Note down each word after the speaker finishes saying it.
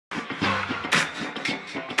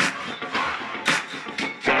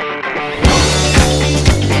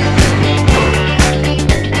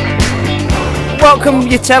what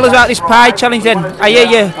can you tell us about this pie challenge then? I hear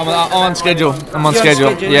you. I'm on schedule. I'm on You're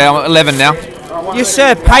schedule. Yeah, I'm 11 now. You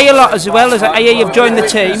serve pie a lot as well as I hear you've joined the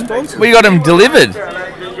team. We got them delivered.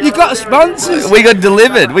 You got sponsors. We got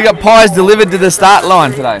delivered. We got pies delivered to the start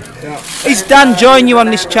line today. Is Dan joining you on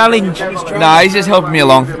this challenge? No, he's just helping me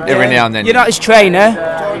along every now and then. You're not his trainer.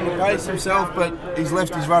 Trying to pace himself, but he's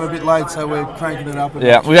left his run a bit late, so we're cranking it up.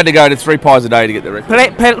 Yeah, we had to go to 3 pies a day to get the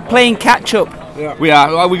record. Playing catch up. Yeah. We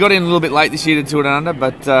are. We got in a little bit late this year to 2 and under,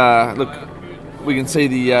 but look, we can see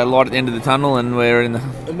the light at the end of the tunnel, and we're in the.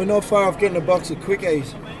 And we're not far off getting a box of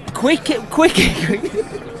quickies. Quick.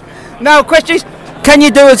 Now, question is, can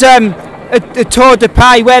you do us a tour de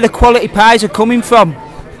pie where the quality pies are coming from?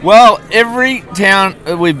 Well, every town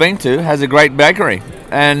that we've been to has a great bakery,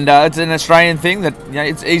 and it's an Australian thing that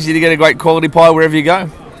it's easy to get a great quality pie wherever you go.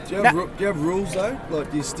 Do you have rules though? Like,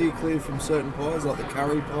 do you steer clear from certain pies, like the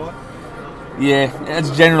curry pie? Yeah, it's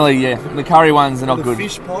generally the curry ones are not good. The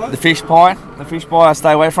fish pie? The fish pie I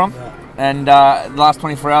stay away from. Yeah. And the last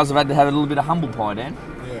 24 hours I've had to have a little bit of humble pie, Dan.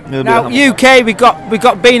 Yeah. Now UK we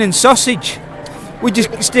got bean and sausage. We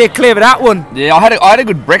just steer clear of that one. Yeah, I had a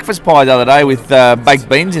good breakfast pie the other day with baked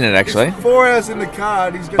beans in it actually. 4 hours in the car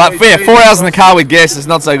and he's going But yeah, 4 hours in the car with guests is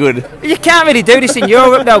not so good. You can't really do this in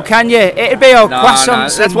Europe though, can you? It'd be all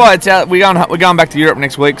croissants. No, that's why it's out. We're going back to Europe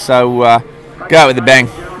next week, so go out with a bang.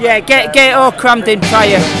 Yeah, get it all crammed in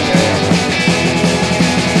prior.